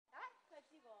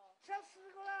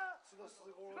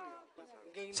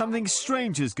Something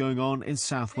strange is going on in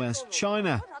southwest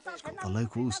China. It's got the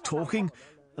locals talking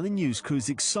and the news crew's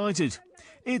excited.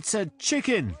 It's a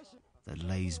chicken that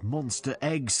lays monster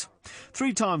eggs,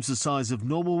 3 times the size of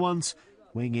normal ones,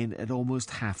 weighing in at almost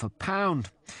half a pound.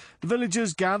 The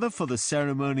villagers gather for the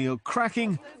ceremonial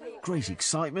cracking. Great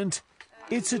excitement.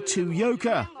 It's a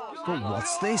 2-yolker. But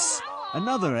what's this?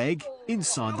 Another egg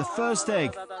inside the first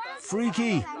egg.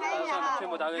 Freaky.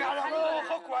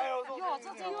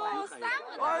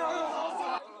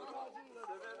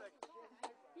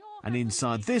 And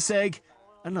inside this egg,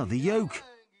 another yolk.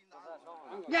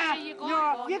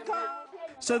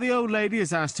 So the old lady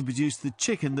is asked to produce the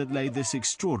chicken that laid this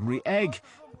extraordinary egg,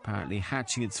 apparently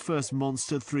hatching its first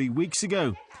monster 3 weeks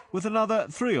ago, with another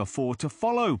 3 or 4 to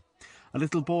follow. A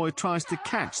little boy tries to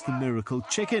catch the miracle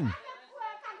chicken.